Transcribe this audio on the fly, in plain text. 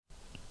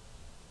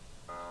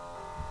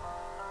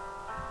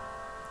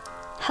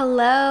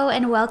Hello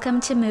and welcome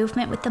to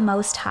Movement with the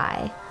Most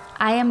High.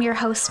 I am your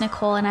host,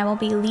 Nicole, and I will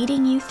be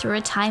leading you through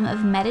a time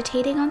of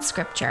meditating on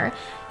Scripture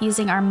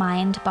using our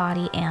mind,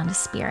 body, and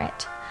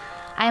spirit.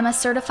 I am a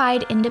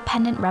certified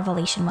independent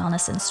revelation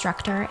wellness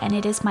instructor, and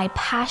it is my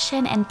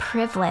passion and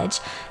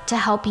privilege to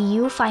help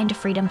you find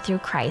freedom through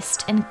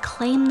Christ and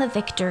claim the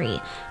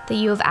victory that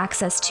you have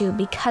access to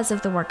because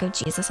of the work of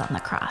Jesus on the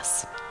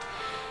cross.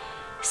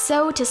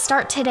 So to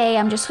start today,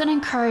 I'm just going to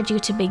encourage you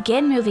to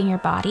begin moving your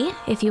body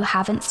if you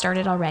haven't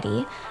started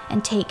already,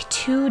 and take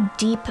 2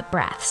 deep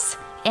breaths,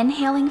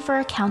 inhaling for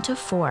a count of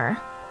 4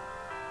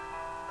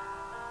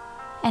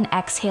 and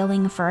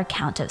exhaling for a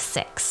count of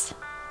 6.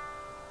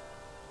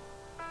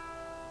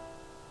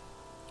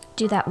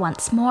 Do that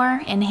once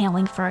more,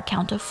 inhaling for a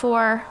count of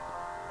 4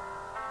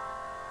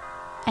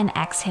 and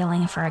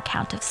exhaling for a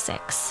count of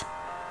 6.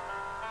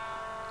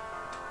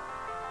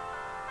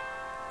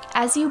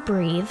 As you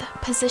breathe,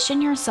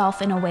 position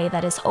yourself in a way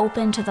that is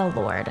open to the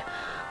Lord,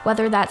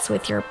 whether that's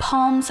with your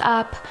palms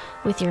up,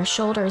 with your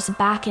shoulders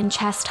back and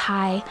chest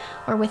high,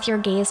 or with your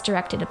gaze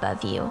directed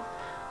above you.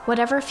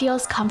 Whatever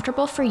feels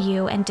comfortable for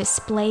you and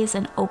displays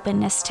an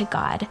openness to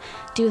God,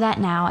 do that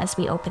now as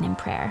we open in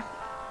prayer.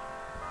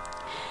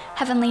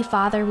 Heavenly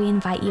Father, we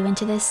invite you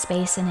into this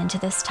space and into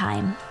this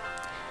time.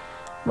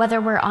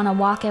 Whether we're on a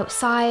walk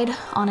outside,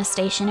 on a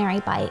stationary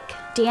bike,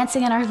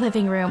 dancing in our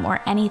living room,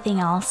 or anything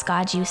else,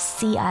 God, you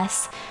see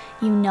us,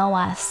 you know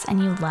us,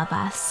 and you love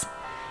us.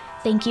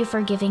 Thank you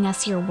for giving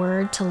us your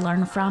word to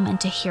learn from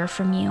and to hear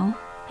from you.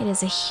 It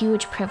is a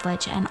huge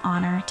privilege and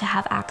honor to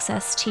have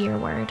access to your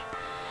word.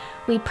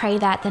 We pray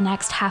that the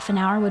next half an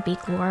hour would be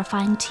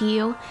glorifying to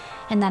you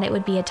and that it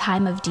would be a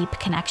time of deep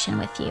connection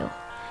with you.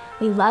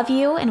 We love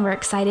you and we're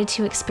excited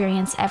to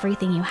experience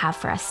everything you have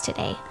for us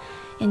today.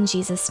 In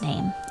Jesus'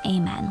 name,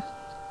 amen.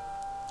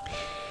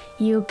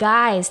 You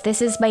guys,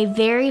 this is my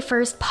very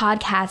first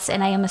podcast,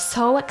 and I am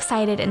so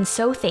excited and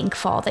so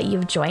thankful that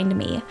you've joined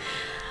me.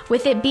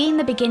 With it being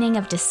the beginning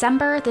of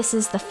December, this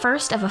is the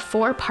first of a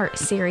 4-part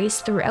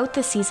series throughout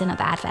the season of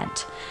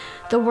Advent.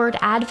 The word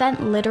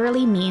Advent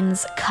literally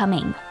means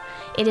coming.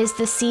 It is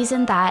the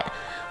season that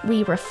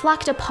we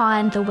reflect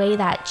upon the way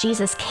that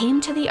Jesus came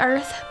to the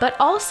earth, but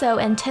also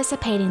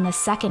anticipating the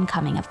second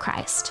coming of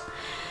Christ.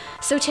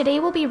 So today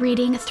we'll be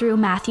reading through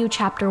Matthew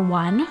chapter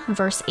 1,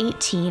 verse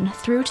 18,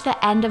 through to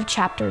the end of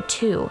chapter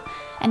 2,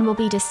 and we'll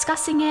be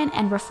discussing it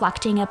and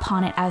reflecting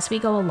upon it as we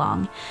go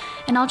along.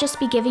 And I'll just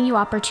be giving you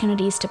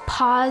opportunities to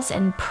pause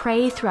and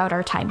pray throughout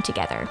our time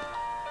together.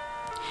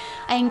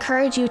 I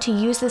encourage you to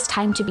use this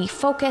time to be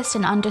focused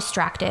and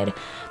undistracted,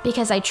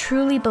 because I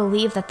truly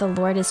believe that the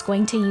Lord is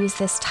going to use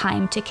this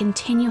time to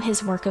continue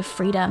his work of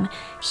freedom,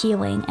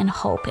 healing, and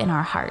hope in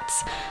our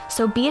hearts.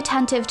 So be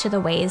attentive to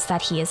the ways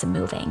that he is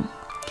moving.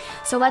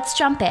 So let's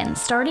jump in,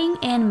 starting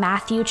in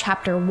Matthew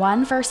chapter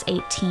 1, verse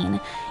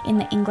 18 in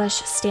the English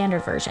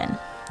Standard Version.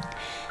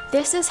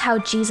 This is how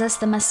Jesus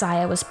the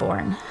Messiah was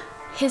born.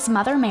 His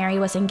mother Mary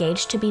was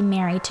engaged to be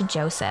married to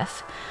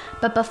Joseph,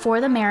 but before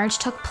the marriage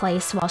took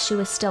place while she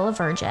was still a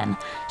virgin,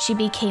 she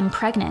became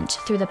pregnant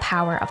through the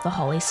power of the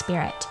Holy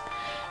Spirit.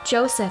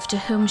 Joseph, to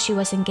whom she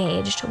was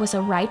engaged, was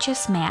a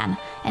righteous man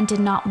and did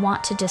not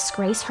want to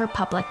disgrace her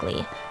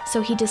publicly,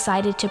 so he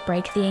decided to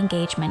break the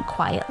engagement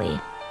quietly.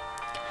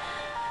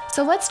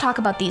 So let's talk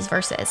about these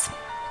verses.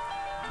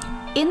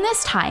 In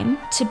this time,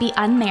 to be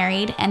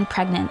unmarried and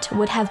pregnant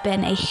would have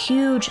been a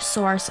huge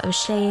source of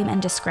shame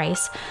and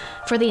disgrace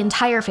for the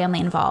entire family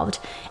involved,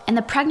 and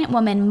the pregnant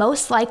woman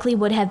most likely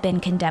would have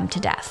been condemned to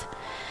death.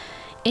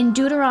 In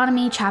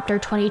Deuteronomy chapter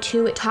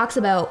 22, it talks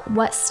about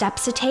what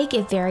steps to take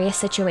if various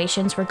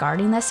situations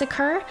regarding this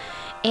occur,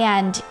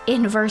 and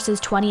in verses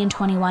 20 and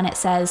 21 it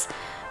says,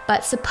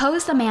 "But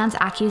suppose the man's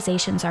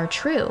accusations are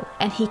true,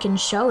 and he can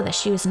show that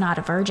she was not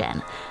a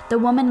virgin. The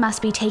woman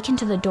must be taken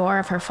to the door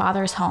of her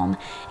father's home,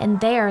 and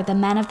there the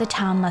men of the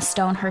town must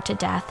stone her to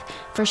death,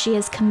 for she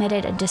has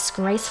committed a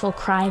disgraceful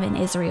crime in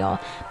Israel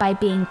by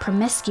being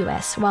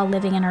promiscuous while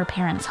living in her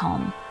parents'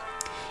 home.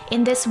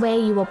 In this way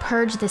you will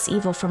purge this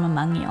evil from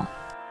among you."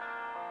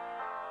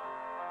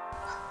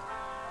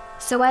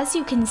 So as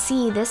you can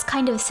see, this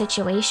kind of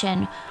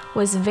situation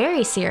was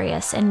very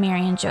serious in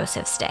Mary and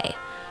Joseph's day.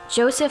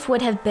 Joseph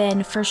would have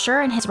been for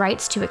sure in his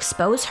rights to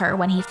expose her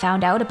when he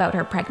found out about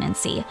her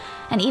pregnancy,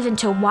 and even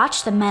to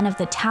watch the men of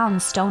the town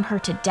stone her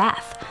to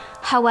death.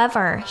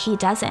 However, he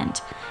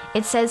doesn't.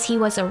 It says he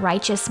was a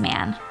righteous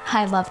man.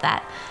 I love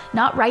that.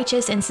 Not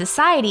righteous in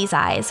society's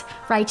eyes,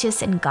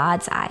 righteous in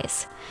God's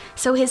eyes.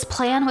 So his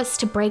plan was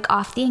to break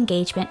off the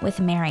engagement with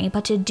Mary,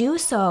 but to do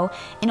so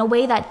in a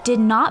way that did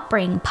not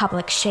bring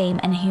public shame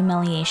and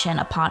humiliation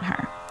upon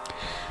her.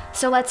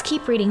 So let's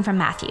keep reading from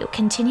Matthew,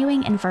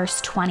 continuing in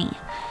verse 20.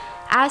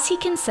 As he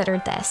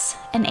considered this,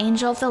 an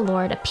angel of the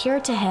Lord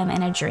appeared to him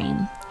in a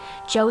dream.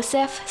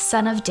 "Joseph,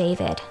 son of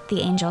David,"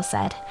 the angel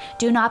said,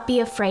 "do not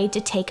be afraid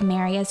to take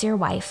Mary as your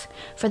wife,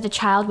 for the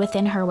child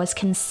within her was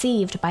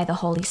conceived by the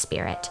Holy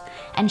Spirit,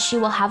 and she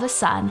will have a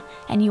son,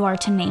 and you are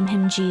to name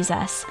him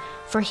Jesus,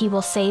 for he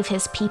will save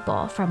his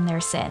people from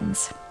their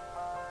sins."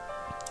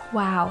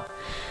 Wow.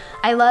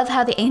 I love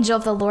how the angel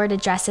of the Lord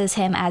addresses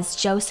him as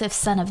Joseph,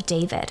 son of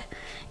David.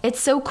 It's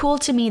so cool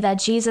to me that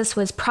Jesus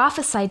was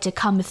prophesied to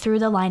come through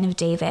the line of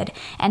David,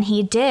 and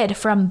he did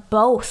from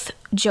both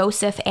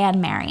Joseph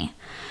and Mary.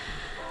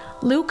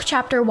 Luke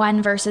chapter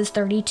 1 verses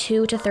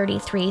 32 to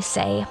 33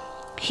 say,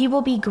 "He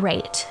will be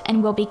great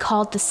and will be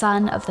called the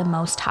Son of the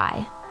Most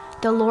High.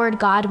 The Lord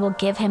God will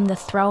give him the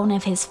throne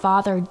of his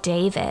father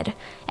David,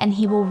 and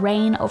he will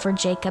reign over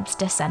Jacob's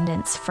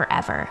descendants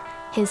forever.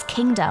 His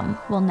kingdom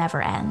will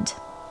never end."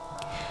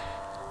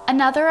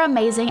 Another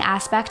amazing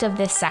aspect of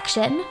this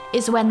section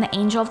is when the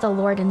angel of the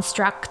Lord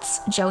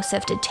instructs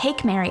Joseph to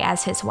take Mary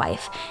as his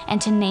wife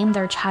and to name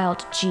their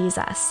child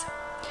Jesus.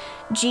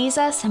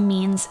 Jesus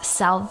means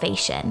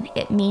salvation.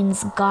 It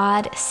means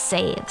God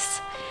saves.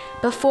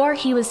 Before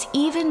he was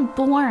even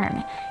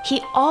born,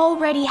 he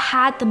already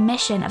had the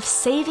mission of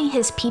saving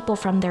his people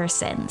from their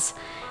sins.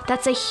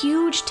 That's a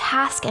huge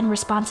task and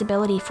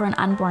responsibility for an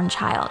unborn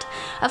child.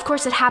 Of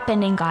course, it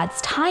happened in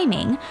God's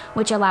timing,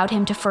 which allowed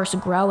him to first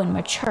grow and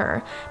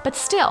mature, but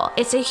still,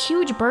 it's a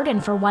huge burden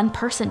for one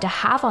person to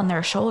have on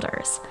their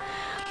shoulders.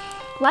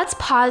 Let's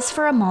pause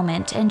for a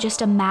moment and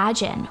just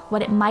imagine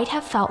what it might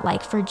have felt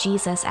like for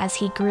Jesus as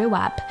he grew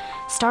up,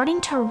 starting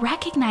to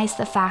recognize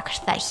the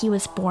fact that he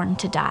was born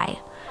to die.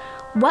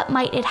 What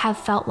might it have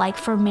felt like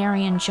for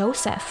Mary and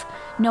Joseph,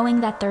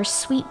 knowing that their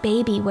sweet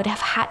baby would have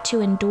had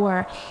to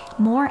endure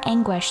more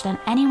anguish than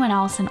anyone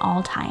else in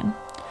all time?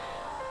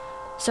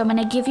 So I'm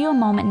going to give you a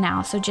moment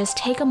now, so just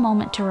take a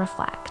moment to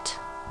reflect.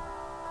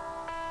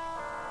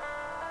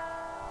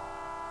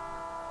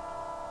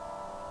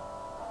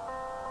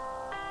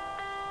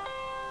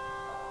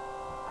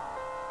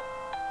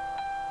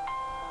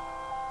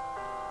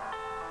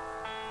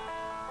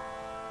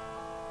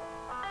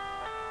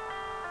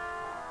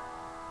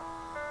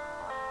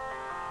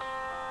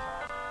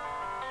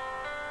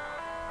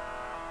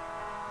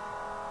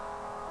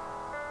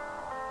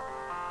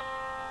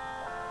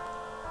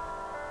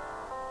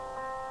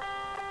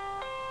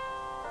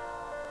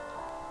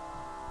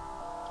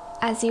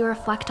 As you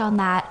reflect on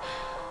that,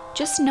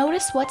 just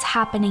notice what's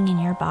happening in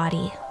your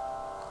body.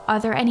 Are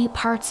there any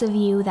parts of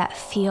you that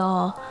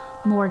feel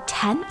more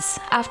tense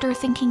after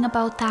thinking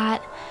about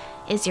that?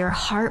 Is your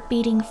heart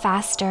beating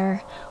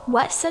faster?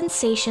 What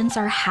sensations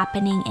are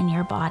happening in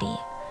your body?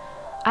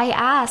 I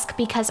ask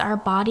because our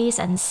bodies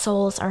and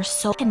souls are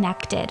so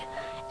connected,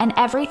 and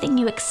everything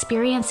you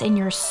experience in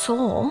your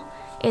soul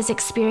is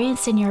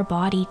experienced in your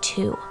body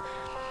too,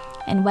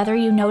 and whether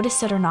you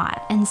notice it or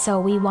not. And so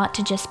we want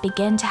to just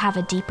begin to have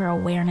a deeper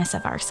awareness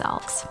of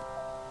ourselves.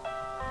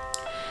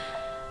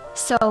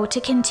 So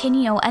to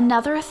continue,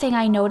 another thing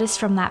I noticed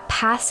from that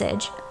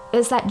passage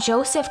is that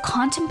Joseph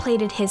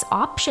contemplated his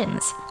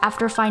options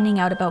after finding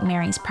out about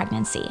Mary's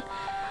pregnancy.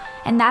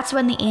 And that's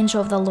when the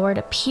angel of the Lord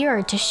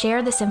appeared to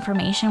share this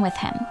information with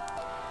him.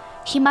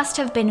 He must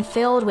have been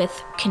filled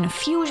with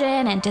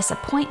confusion and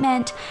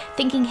disappointment,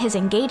 thinking his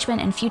engagement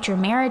and future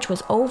marriage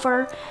was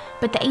over,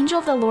 but the angel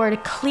of the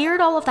Lord cleared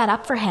all of that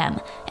up for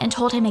him and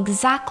told him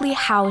exactly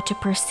how to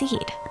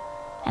proceed.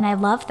 And I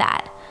love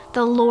that.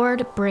 The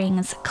Lord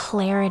brings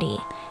clarity.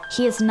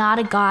 He is not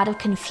a God of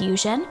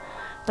confusion,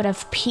 but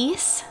of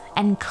peace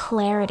and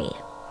clarity.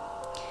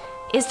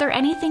 Is there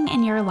anything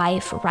in your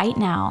life right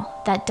now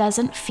that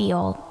doesn't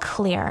feel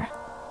clear?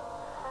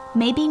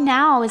 Maybe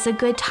now is a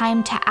good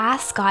time to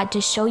ask God to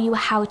show you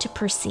how to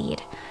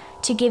proceed,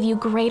 to give you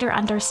greater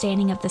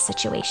understanding of the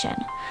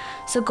situation.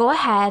 So go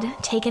ahead,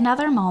 take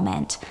another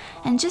moment,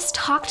 and just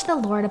talk to the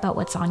Lord about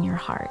what's on your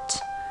heart.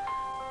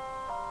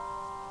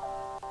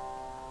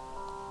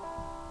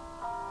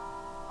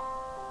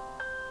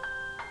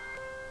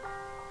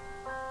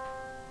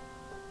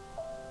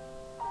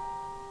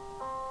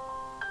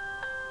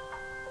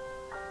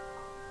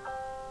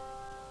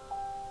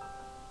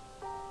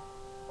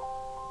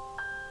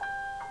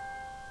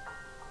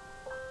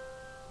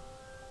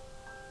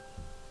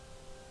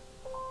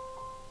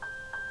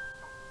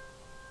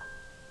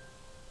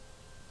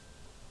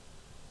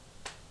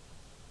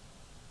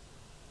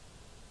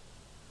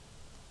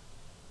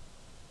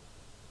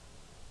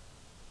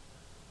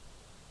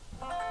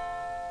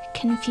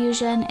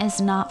 Confusion is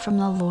not from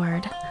the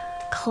Lord.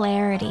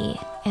 Clarity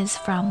is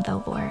from the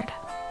Lord.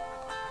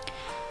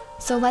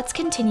 So let's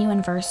continue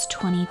in verse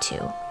 22.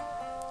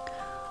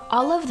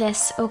 All of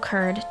this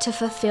occurred to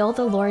fulfill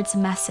the Lord's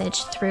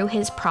message through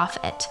his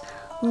prophet.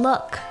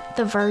 Look,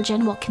 the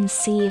virgin will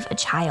conceive a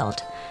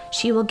child.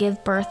 She will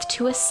give birth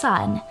to a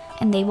son,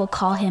 and they will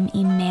call him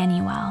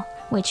Emmanuel,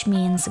 which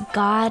means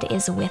God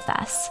is with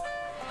us.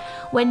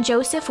 When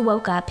Joseph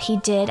woke up, he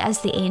did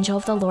as the angel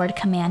of the Lord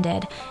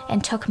commanded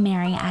and took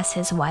Mary as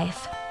his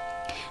wife.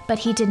 But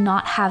he did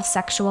not have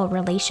sexual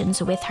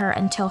relations with her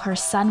until her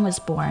son was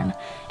born,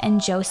 and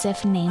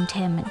Joseph named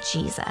him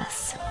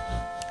Jesus.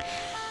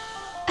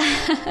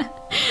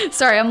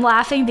 Sorry, I'm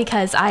laughing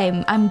because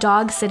I'm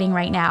dog sitting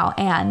right now,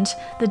 and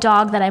the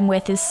dog that I'm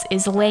with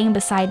is laying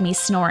beside me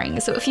snoring.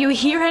 So if you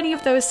hear any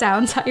of those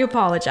sounds, I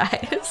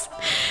apologize.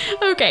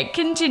 Okay,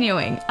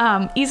 continuing.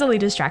 Easily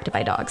distracted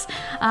by dogs.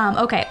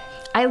 Okay.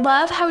 I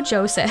love how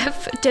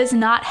Joseph does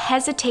not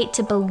hesitate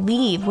to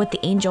believe what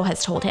the angel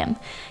has told him.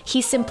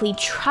 He simply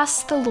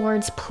trusts the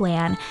Lord's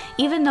plan,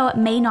 even though it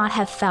may not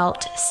have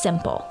felt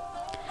simple.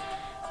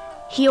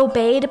 He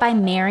obeyed by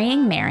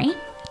marrying Mary,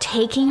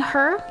 taking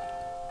her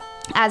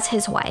as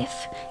his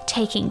wife,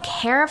 taking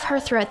care of her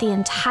throughout the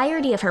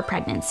entirety of her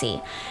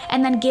pregnancy,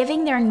 and then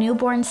giving their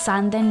newborn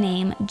son the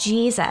name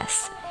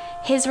Jesus.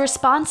 His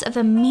response of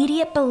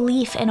immediate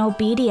belief and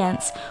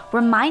obedience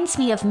reminds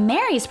me of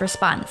Mary's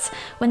response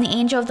when the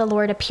angel of the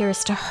Lord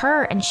appears to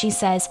her and she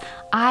says,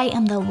 "I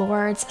am the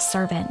Lord's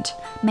servant.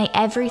 May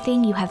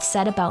everything you have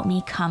said about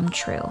me come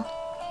true."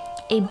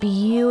 A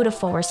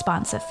beautiful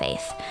response of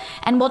faith.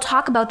 And we'll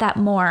talk about that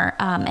more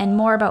and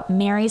more about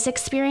Mary's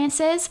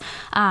experiences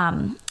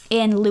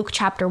in Luke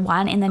chapter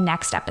 1 in the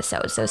next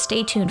episode. So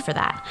stay tuned for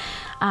that.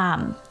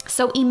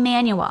 So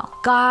Emmanuel,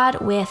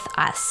 God with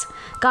us.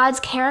 God's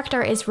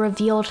character is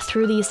revealed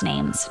through these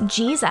names.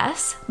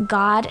 Jesus,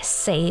 God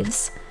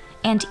saves,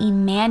 and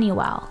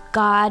Emmanuel,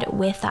 God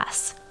with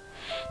us.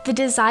 The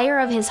desire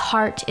of his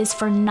heart is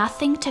for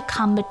nothing to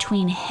come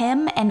between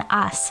him and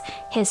us,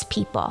 his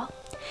people.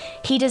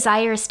 He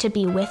desires to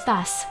be with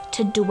us,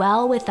 to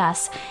dwell with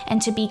us,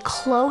 and to be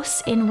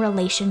close in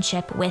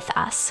relationship with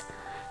us.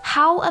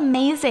 How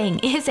amazing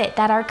is it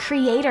that our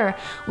Creator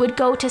would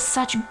go to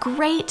such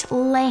great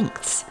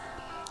lengths,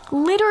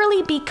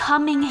 literally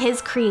becoming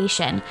his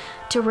creation,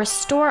 to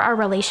restore our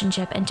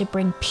relationship and to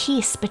bring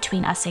peace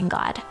between us and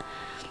God.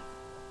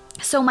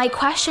 So my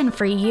question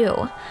for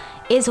you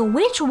is,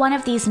 which one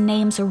of these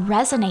names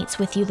resonates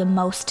with you the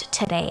most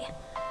today?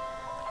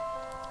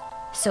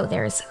 So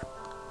there's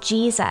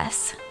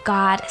Jesus,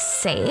 God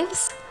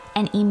saves,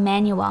 and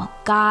Emmanuel,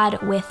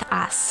 God with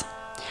us.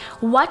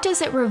 What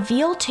does it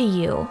reveal to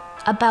you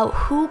about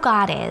who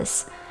God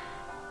is?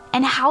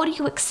 And how do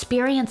you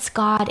experience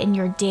God in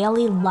your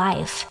daily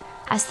life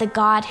as the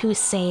God who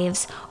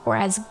saves or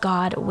as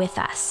God with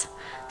us?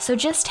 So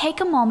just take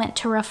a moment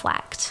to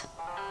reflect.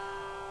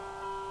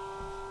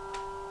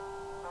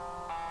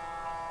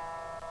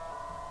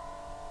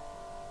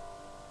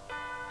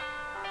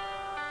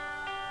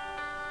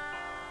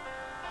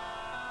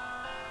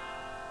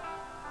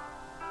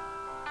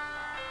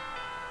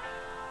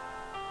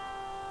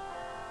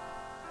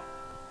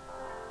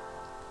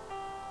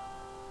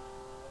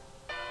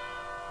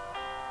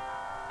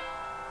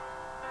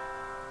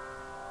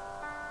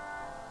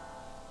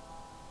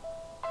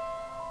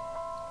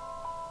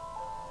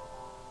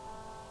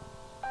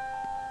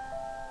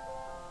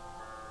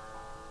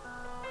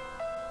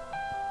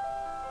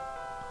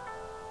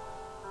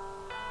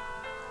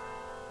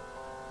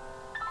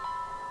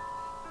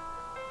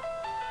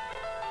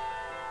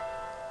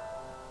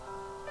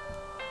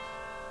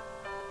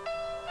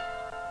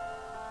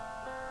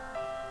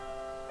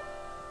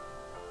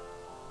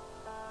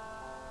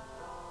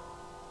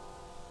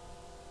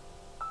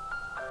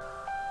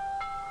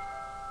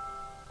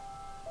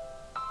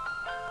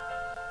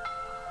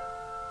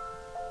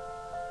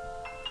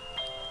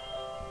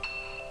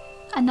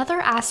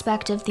 Another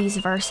aspect of these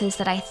verses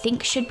that I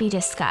think should be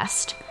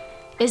discussed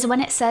is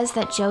when it says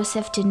that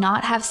Joseph did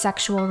not have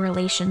sexual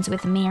relations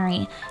with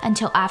Mary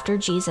until after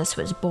Jesus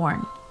was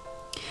born.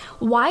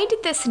 Why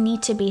did this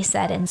need to be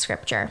said in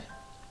Scripture?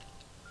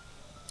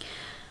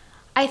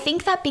 I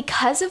think that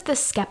because of the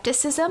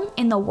skepticism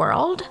in the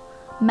world,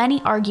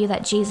 many argue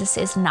that Jesus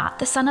is not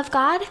the Son of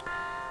God,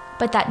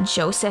 but that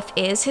Joseph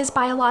is his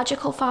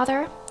biological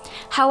father.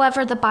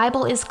 However, the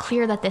Bible is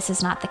clear that this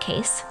is not the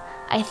case.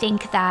 I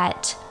think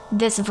that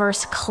this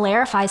verse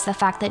clarifies the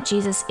fact that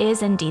Jesus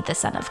is indeed the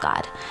Son of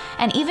God.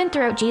 And even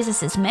throughout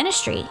Jesus'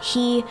 ministry,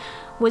 he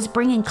was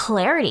bringing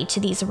clarity to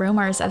these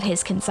rumors of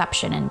his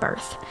conception and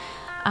birth.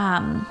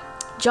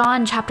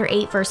 John chapter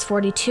 8, verse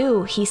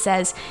 42, he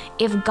says,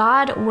 "If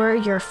God were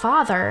your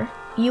father,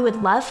 you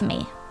would love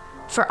me.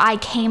 For I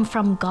came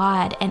from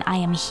God and I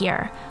am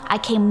here. I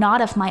came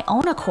not of my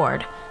own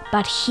accord,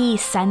 but he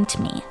sent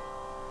me."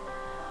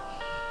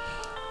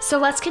 So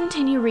let's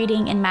continue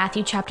reading in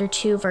Matthew chapter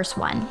 2, verse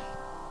 1.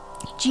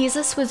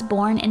 Jesus was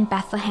born in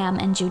Bethlehem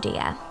in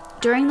Judea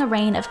during the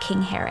reign of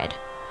King Herod.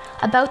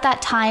 About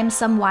that time,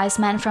 some wise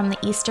men from the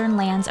eastern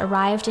lands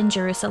arrived in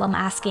Jerusalem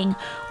asking,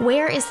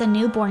 "Where is the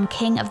newborn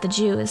King of the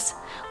Jews?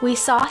 We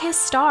saw his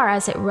star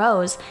as it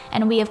rose,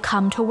 and we have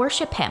come to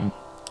worship him."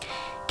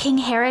 King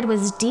Herod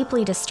was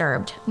deeply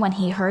disturbed when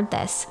he heard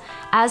this,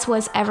 as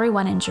was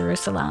everyone in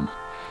Jerusalem.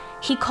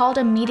 He called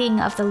a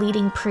meeting of the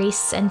leading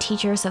priests and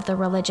teachers of the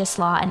religious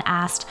law and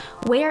asked,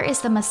 "Where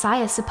is the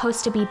Messiah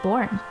supposed to be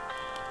born?"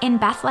 "In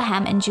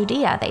Bethlehem in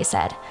Judea," they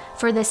said,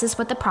 "for this is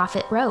what the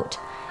prophet wrote.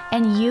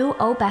 And you,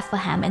 O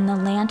Bethlehem, in the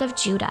land of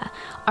Judah,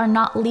 are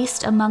not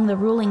least among the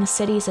ruling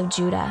cities of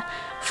Judah,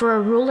 for a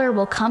ruler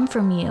will come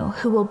from you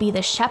who will be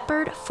the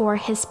shepherd for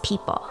his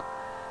people."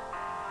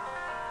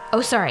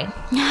 Oh, sorry.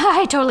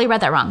 I totally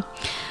read that wrong.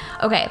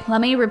 Okay,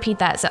 let me repeat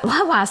that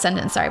last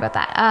sentence. Sorry about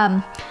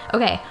that.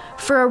 Okay,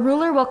 "For a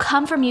ruler will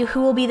come from you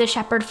who will be the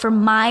shepherd for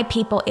my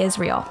people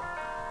Israel."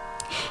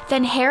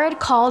 Then Herod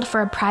called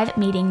for a private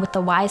meeting with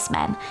the wise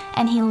men,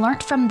 and he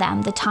learnt from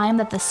them the time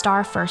that the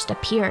star first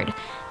appeared.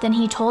 Then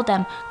he told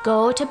them,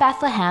 "Go to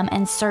Bethlehem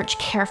and search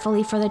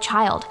carefully for the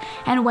child,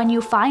 and when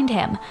you find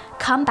him,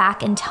 come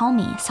back and tell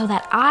me so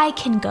that I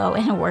can go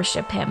and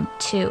worship him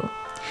too."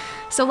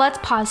 So let's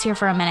pause here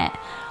for a minute.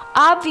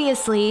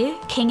 Obviously,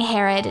 King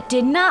Herod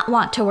did not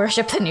want to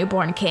worship the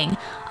newborn king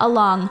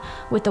along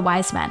with the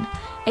wise men.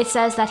 It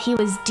says that he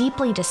was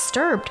deeply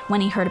disturbed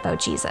when he heard about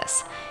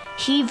Jesus.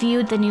 He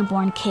viewed the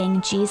newborn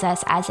king,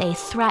 Jesus, as a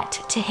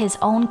threat to his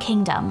own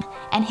kingdom,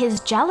 and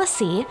his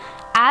jealousy,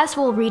 as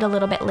we'll read a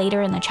little bit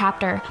later in the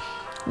chapter,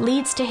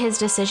 leads to his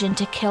decision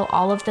to kill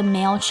all of the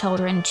male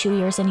children 2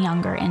 years and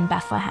younger in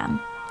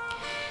Bethlehem.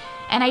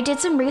 And I did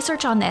some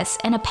research on this,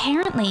 and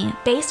apparently,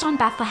 based on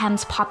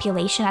Bethlehem's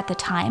population at the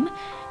time,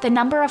 the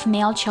number of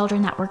male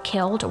children that were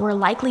killed were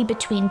likely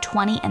between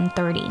 20 and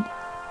 30.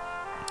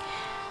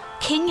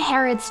 King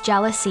Herod's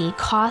jealousy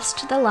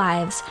cost the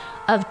lives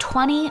of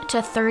 20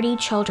 to 30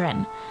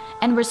 children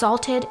and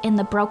resulted in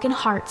the broken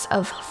hearts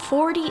of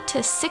 40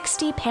 to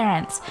 60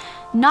 parents,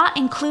 not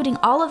including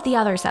all of the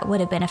others that would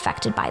have been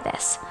affected by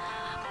this.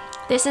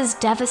 This is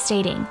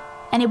devastating,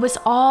 and it was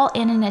all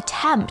in an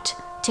attempt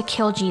to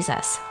kill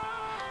Jesus.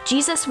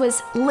 Jesus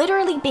was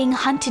literally being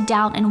hunted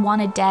down and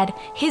wanted dead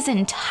his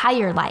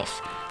entire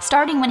life,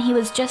 starting when he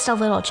was just a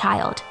little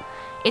child.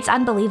 It's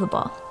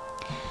unbelievable.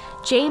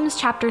 James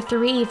chapter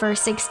 3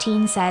 verse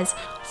 16 says,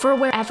 "For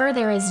wherever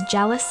there is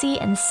jealousy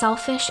and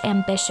selfish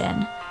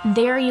ambition,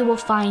 there you will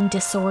find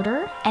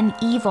disorder and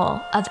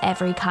evil of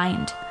every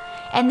kind."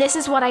 And this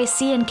is what I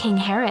see in King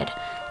Herod.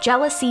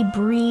 Jealousy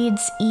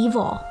breeds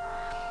evil.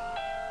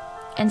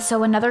 And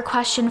so another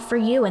question for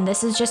you, and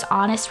this is just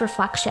honest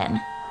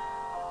reflection.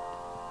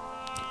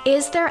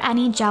 Is there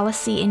any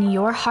jealousy in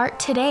your heart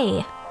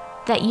today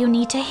that you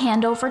need to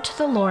hand over to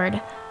the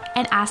Lord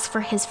and ask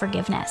for his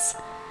forgiveness?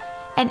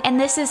 And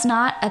this is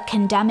not a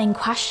condemning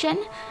question,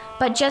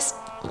 but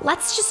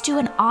let's just do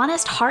an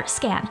honest heart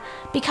scan,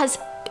 because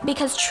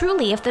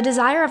truly, if the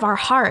desire of our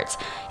hearts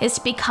is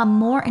to become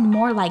more and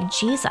more like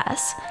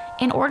Jesus,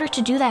 in order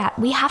to do that,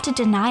 we have to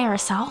deny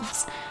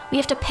ourselves. We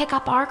have to pick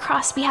up our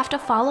cross. We have to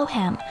follow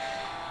him.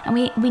 And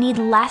we need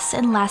less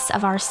and less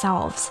of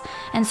ourselves.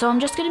 And so I'm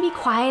just going to be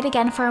quiet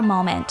again for a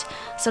moment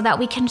so that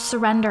we can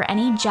surrender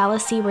any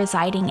jealousy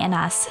residing in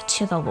us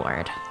to the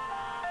Lord.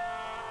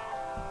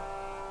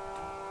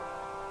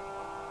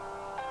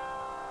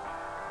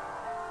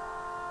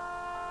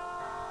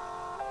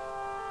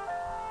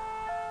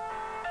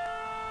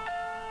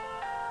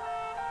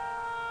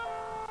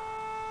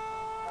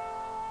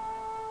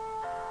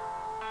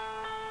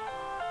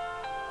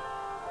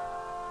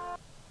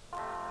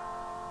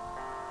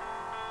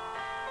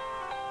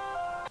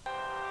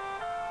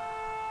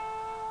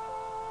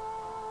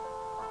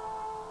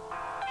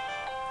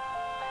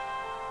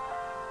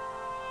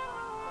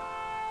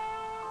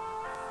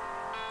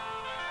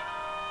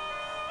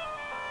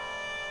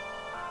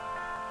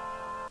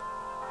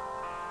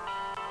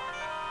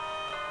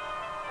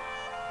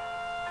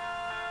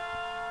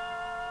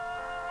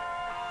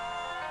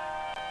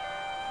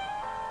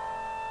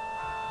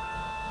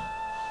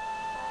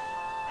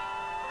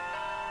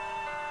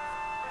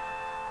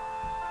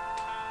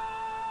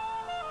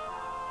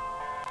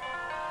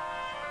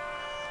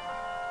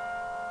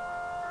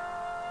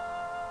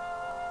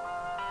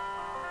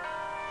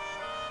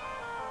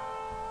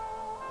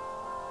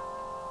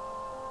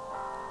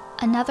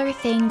 Another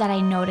thing that I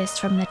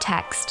noticed from the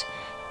text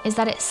is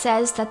that it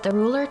says that the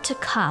ruler to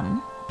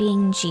come,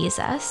 being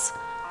Jesus,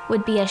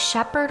 would be a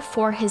shepherd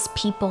for his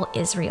people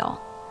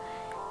Israel.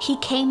 He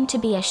came to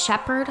be a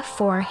shepherd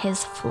for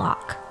his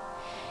flock.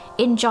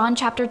 In John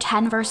chapter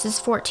 10, verses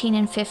 14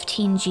 and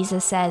 15,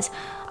 Jesus says,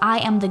 "I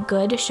am the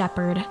good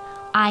shepherd.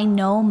 I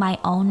know my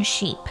own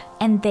sheep,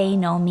 and they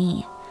know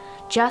me.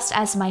 Just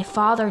as my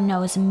Father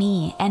knows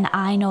me, and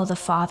I know the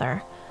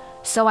Father.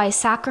 So I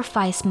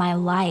sacrifice my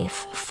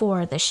life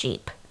for the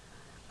sheep."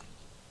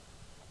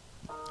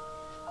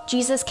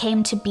 Jesus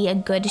came to be a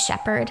good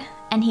shepherd,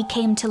 and he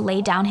came to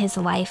lay down his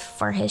life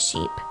for his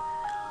sheep.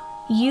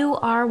 You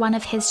are one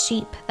of his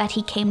sheep that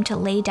he came to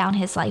lay down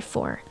his life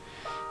for,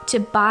 to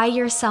buy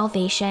your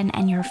salvation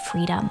and your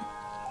freedom.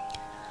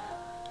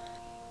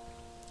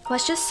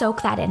 Let's just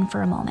soak that in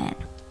for a moment.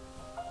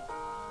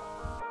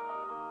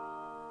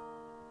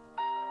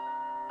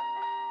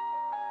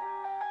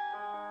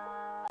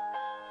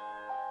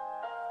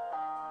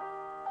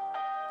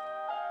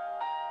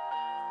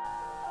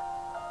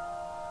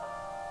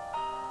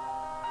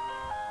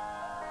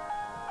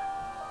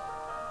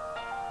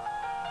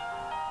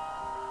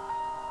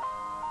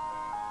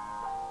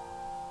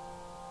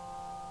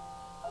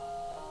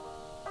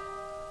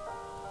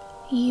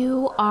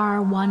 You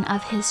are one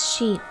of his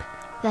sheep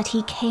that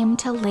he came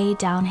to lay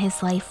down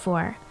his life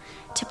for,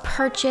 to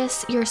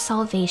purchase your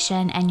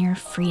salvation and your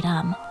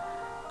freedom.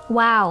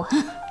 Wow,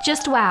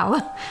 just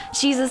wow.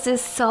 Jesus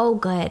is so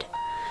good.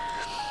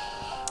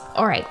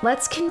 All right,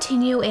 let's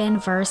continue in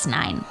verse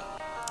 9.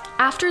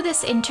 After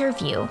this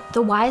interview,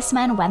 the wise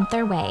men went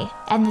their way,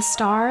 and the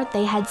star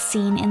they had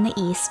seen in the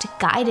east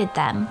guided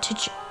them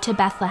to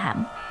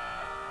Bethlehem.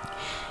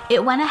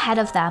 It went ahead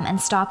of them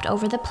and stopped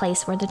over the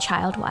place where the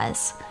child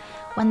was.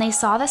 When they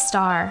saw the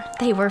star,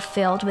 they were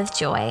filled with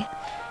joy.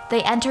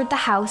 They entered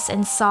the house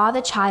and saw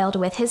the child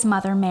with his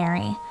mother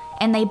Mary,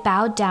 and they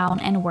bowed down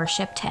and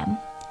worshipped him.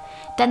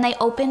 Then they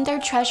opened their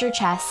treasure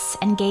chests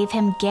and gave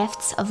him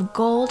gifts of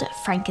gold,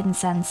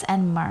 frankincense,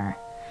 and myrrh.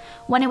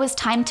 When it was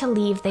time to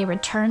leave, they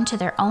returned to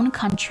their own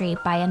country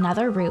by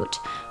another route,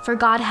 for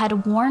God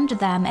had warned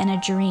them in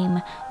a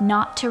dream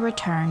not to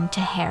return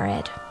to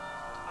Herod.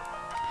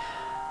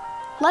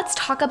 Let's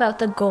talk about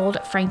the gold,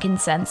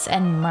 frankincense,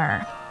 and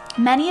myrrh.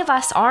 Many of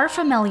us are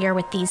familiar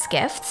with these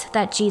gifts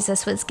that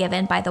Jesus was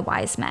given by the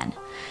wise men.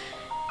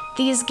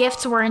 These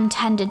gifts were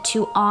intended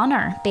to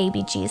honor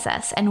baby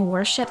Jesus and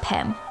worship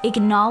him,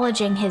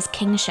 acknowledging his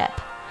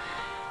kingship.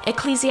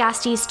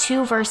 Ecclesiastes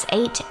 2 verse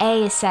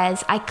 8a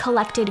says, "I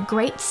collected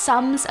great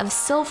sums of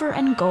silver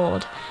and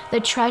gold, the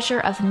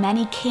treasure of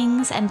many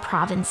kings and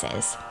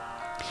provinces."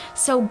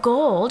 So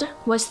gold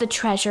was the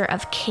treasure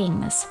of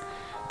kings.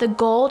 The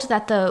gold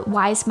that the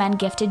wise men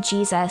gifted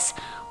Jesus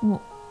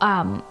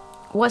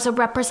was a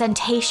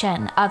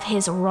representation of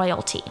his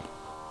royalty.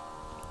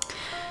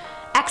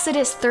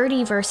 Exodus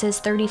 30 verses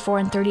 34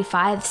 and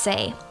 35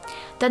 say,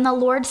 "Then the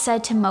Lord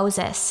said to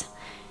Moses,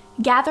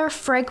 gather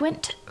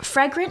fragrant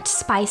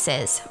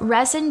spices,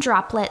 resin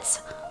droplets,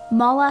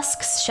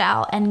 mollusk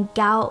shell, and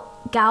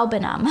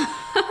galbanum,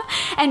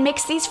 and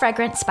mix these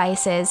fragrant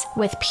spices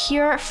with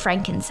pure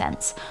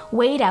frankincense,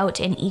 weighed out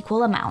in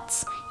equal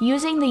amounts.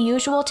 Using the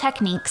usual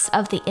techniques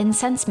of the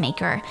incense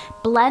maker,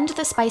 blend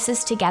the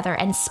spices together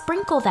and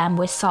sprinkle them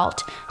with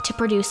salt to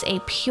produce a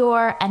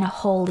pure and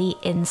holy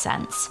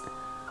incense."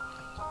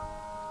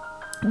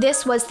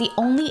 This was the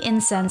only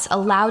incense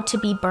allowed to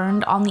be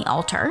burned on the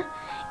altar,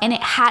 and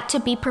it had to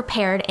be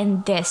prepared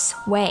in this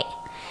way.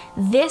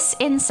 This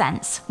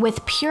incense,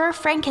 with pure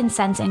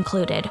frankincense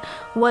included,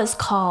 was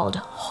called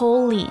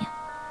holy.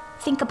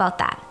 Think about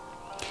that.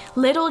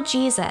 Little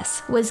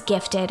Jesus was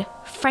gifted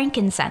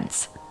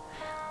frankincense.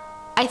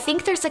 I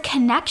think there's a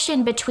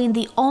connection between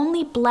the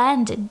only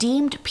blend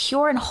deemed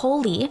pure and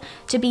holy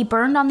to be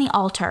burned on the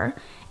altar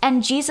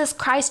and Jesus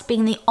Christ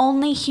being the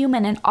only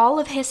human in all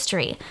of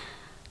history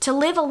to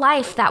live a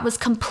life that was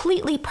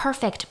completely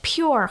perfect,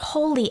 pure,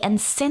 holy, and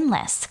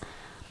sinless.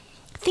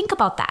 Think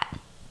about that.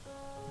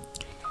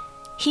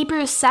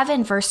 Hebrews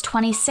 7 verse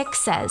 26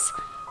 says,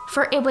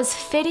 "For it was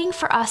fitting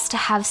for us to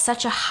have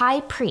such a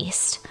high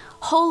priest,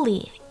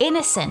 holy,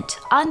 innocent,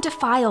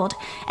 undefiled,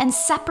 and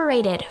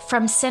separated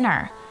from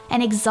sinner,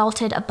 and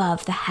exalted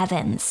above the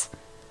heavens."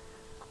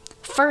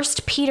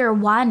 1 Peter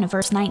 1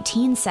 verse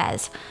 19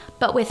 says,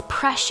 "But with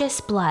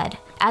precious blood,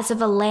 as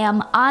of a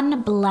lamb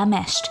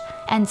unblemished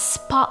and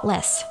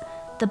spotless,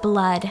 the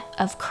blood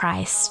of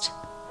Christ."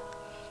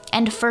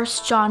 And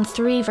 1 John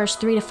 3 verse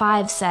 3 to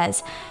 5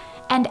 says,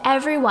 "And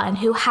everyone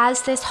who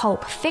has this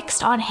hope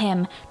fixed on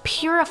him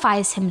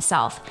purifies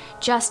himself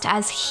just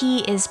as he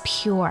is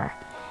pure.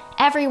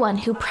 Everyone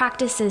who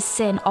practices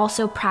sin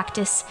also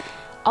practices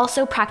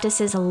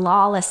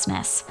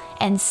lawlessness,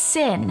 and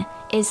sin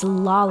is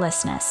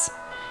lawlessness.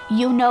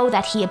 You know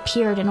that he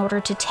appeared in order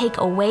to take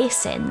away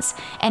sins,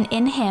 and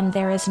in him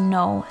there is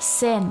no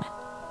sin."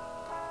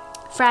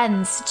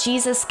 Friends,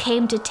 Jesus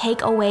came to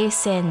take away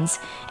sins,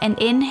 and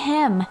in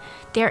him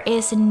there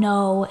is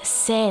no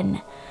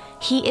sin.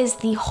 He is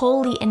the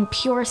holy and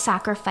pure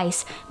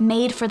sacrifice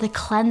made for the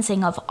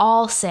cleansing of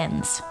all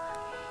sins.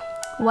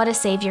 What a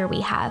Savior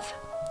we have.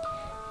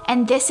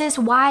 And this is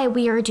why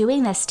we are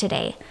doing this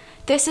today.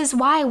 This is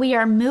why we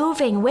are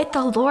moving with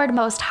the Lord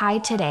Most High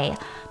today,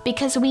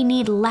 because we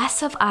need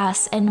less of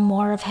us and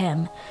more of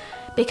him.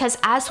 Because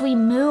as we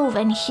move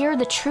and hear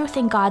the truth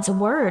in God's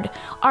word,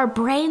 our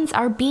brains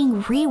are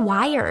being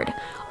rewired.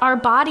 Our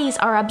bodies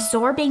are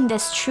absorbing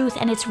this truth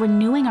and it's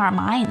renewing our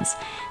minds.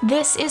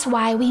 This is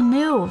why we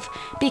move,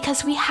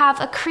 because we have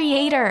a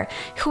creator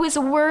who is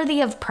worthy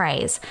of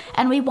praise,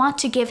 and we want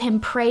to give him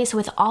praise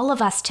with all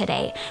of us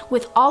today,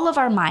 with all of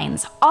our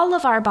minds, all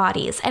of our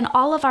bodies, and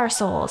all of our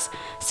souls.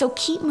 So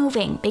keep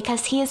moving,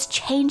 because he is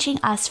changing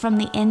us from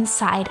the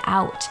inside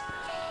out.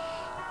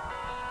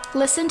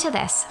 Listen to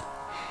this.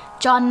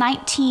 John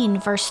 19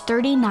 verse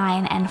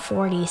 39 and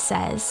 40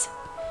 says,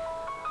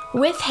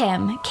 "With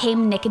him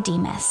came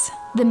Nicodemus,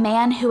 the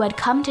man who had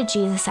come to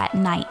Jesus at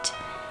night.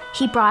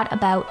 He brought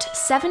about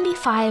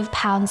 75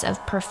 pounds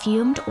of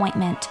perfumed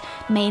ointment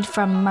made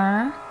from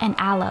myrrh and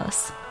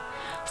aloes.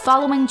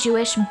 Following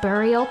Jewish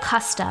burial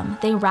custom,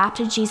 they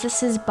wrapped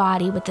Jesus'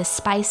 body with the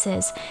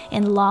spices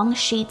in long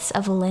sheets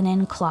of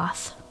linen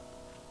cloth."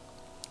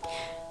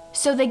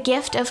 So the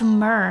gift of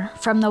myrrh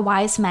from the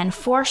wise men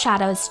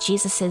foreshadows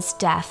Jesus'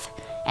 death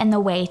and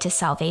the way to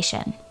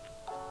salvation.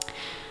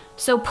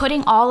 So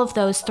putting all of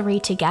those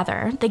three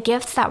together, the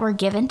gifts that were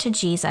given to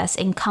Jesus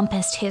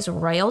encompassed his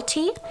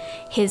royalty,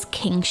 his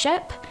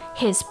kingship,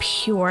 his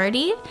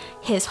purity,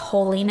 his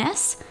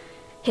holiness,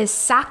 his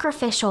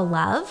sacrificial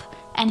love,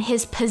 and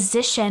his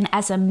position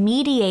as a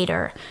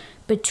mediator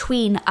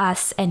between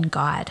us and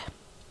God.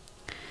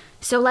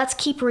 So let's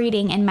keep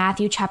reading in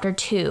Matthew chapter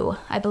 2.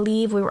 I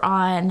believe we were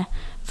on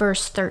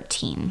verse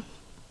 13.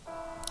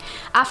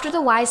 After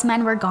the wise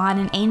men were gone,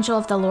 an angel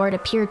of the Lord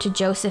appeared to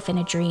Joseph in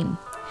a dream.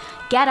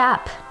 "Get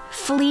up,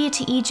 flee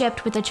to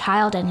Egypt with the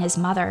child and his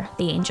mother,"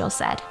 the angel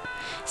said.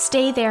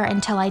 "Stay there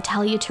until I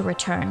tell you to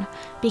return,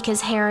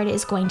 because Herod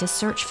is going to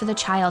search for the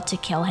child to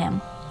kill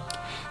him."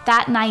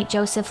 That night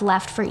Joseph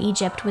left for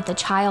Egypt with the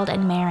child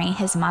and Mary,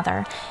 his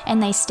mother, and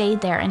they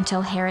stayed there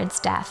until Herod's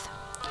death.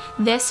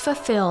 This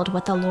fulfilled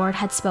what the Lord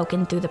had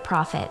spoken through the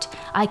prophet,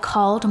 "I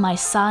called my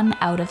son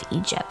out of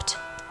Egypt."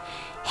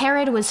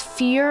 Herod was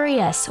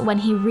furious when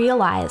he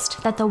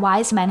realized that the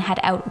wise men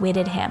had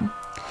outwitted him.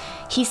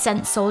 He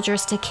sent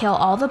soldiers to kill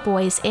all the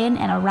boys in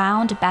and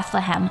around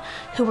Bethlehem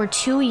who were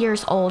 2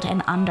 years old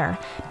and under,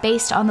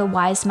 based on the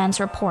wise men's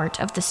report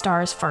of the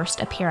star's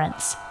first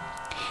appearance.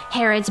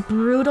 Herod's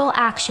brutal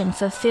action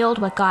fulfilled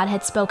what God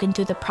had spoken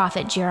through the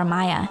prophet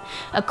Jeremiah.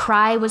 A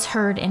cry was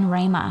heard in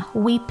Ramah,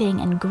 weeping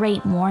and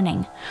great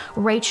mourning.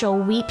 Rachel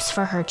weeps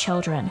for her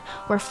children,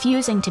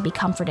 refusing to be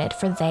comforted,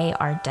 for they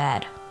are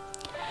dead.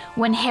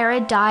 When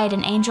Herod died,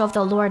 an angel of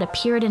the Lord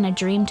appeared in a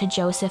dream to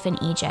Joseph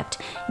in Egypt.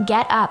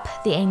 "Get up,"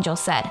 the angel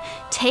said.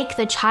 "Take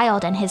the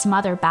child and his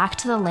mother back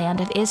to the land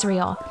of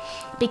Israel,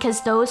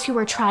 because those who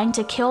were trying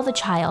to kill the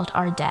child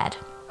are dead."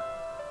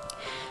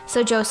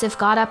 So Joseph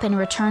got up and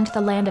returned to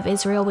the land of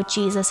Israel with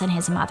Jesus and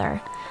his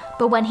mother.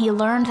 But when he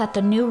learned that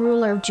the new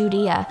ruler of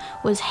Judea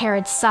was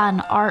Herod's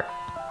son, I'm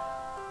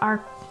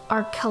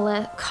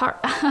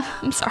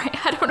sorry,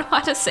 I don't know how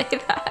to say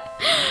that.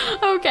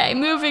 Okay,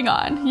 moving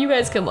on. You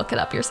guys can look it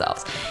up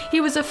yourselves.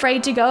 He was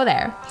afraid to go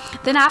there.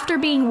 Then after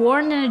being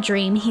warned in a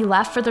dream, he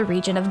left for the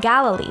region of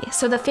Galilee.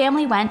 So the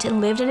family went and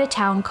lived in a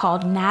town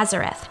called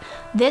Nazareth.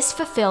 This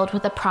fulfilled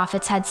what the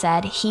prophets had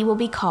said, "He will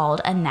be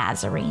called a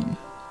Nazarene."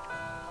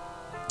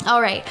 All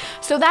right,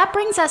 so that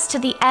brings us to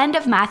the end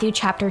of Matthew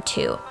chapter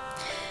 2.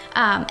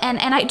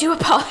 And I do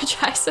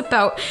apologize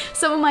about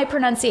some of my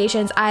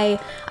pronunciations. I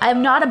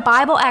am not a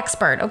Bible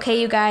expert, okay,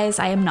 you guys?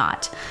 I am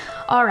not.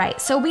 All right,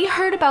 so we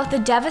heard about the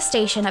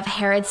devastation of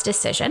Herod's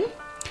decision,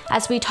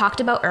 as we talked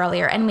about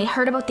earlier, and we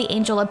heard about the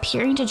angel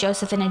appearing to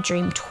Joseph in a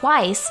dream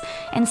twice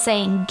and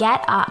saying,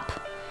 "Get up,"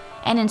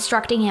 and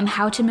instructing him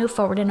how to move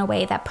forward in a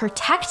way that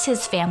protects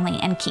his family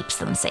and keeps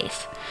them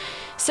safe.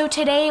 So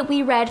today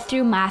we read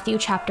through Matthew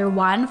chapter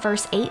 1,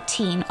 verse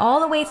 18, all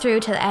the way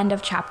through to the end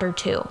of chapter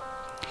 2.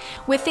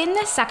 Within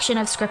this section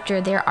of scripture,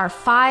 there are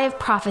 5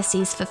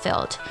 prophecies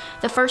fulfilled.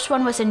 The first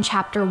one was in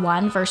chapter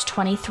 1, verse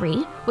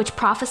 23, which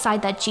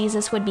prophesied that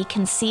Jesus would be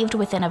conceived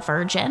within a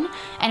virgin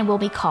and will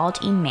be called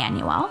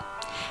Emmanuel.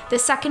 The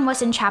second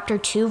was in chapter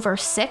 2,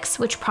 verse 6,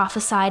 which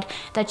prophesied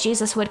that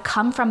Jesus would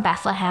come from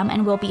Bethlehem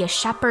and will be a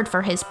shepherd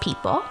for his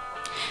people.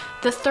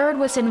 The third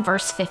was in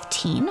verse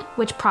 15,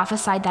 which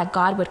prophesied that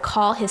God would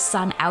call his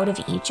son out of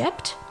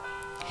Egypt.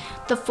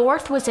 The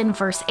fourth was in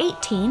verse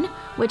 18,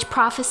 which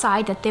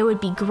prophesied that there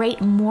would be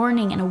great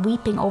mourning and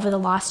weeping over the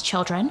lost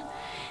children.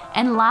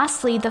 And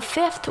lastly, the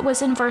fifth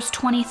was in verse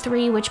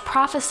 23, which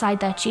prophesied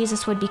that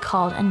Jesus would be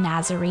called a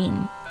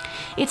Nazarene.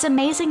 It's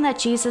amazing that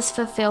Jesus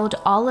fulfilled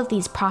all of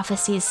these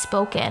prophecies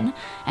spoken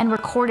and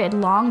recorded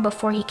long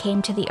before he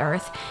came to the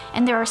earth,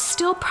 and there are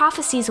still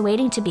prophecies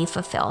waiting to be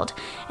fulfilled.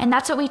 And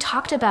that's what we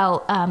talked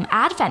about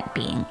Advent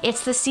being.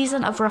 It's the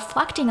season of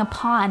reflecting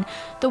upon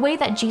the way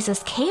that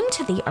Jesus came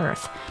to the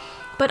earth,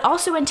 but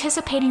also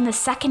anticipating the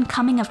second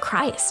coming of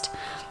Christ.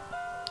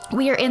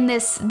 We are in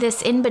this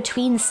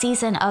in-between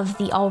season of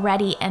the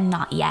already and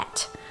not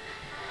yet.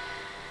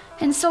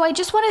 And so I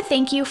just want to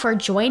thank you for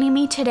joining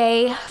me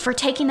today, for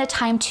taking the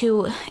time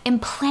to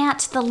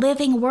implant the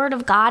living word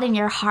of God in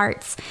your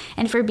hearts,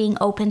 and for being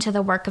open to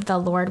the work of the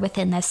Lord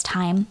within this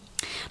time.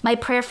 My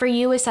prayer for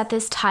you is that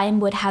this time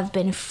would have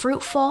been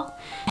fruitful,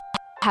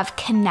 have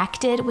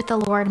connected with the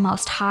Lord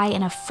Most High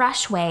in a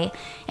fresh way,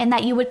 and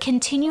that you would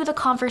continue the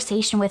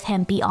conversation with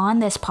him beyond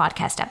this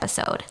podcast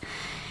episode.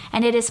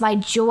 And it is my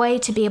joy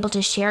to be able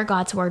to share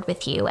God's word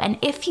with you. And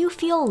if you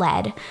feel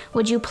led,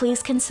 would you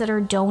please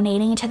consider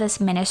donating to this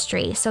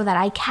ministry so that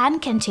I can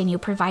continue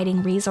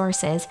providing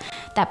resources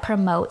that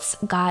promotes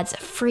God's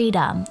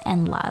freedom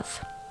and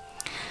love.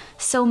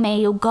 So may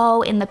you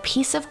go in the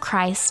peace of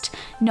Christ,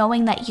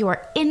 knowing that you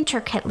are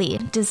intricately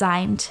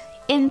designed,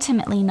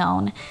 intimately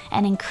known,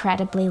 and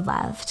incredibly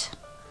loved.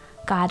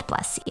 God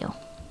bless you.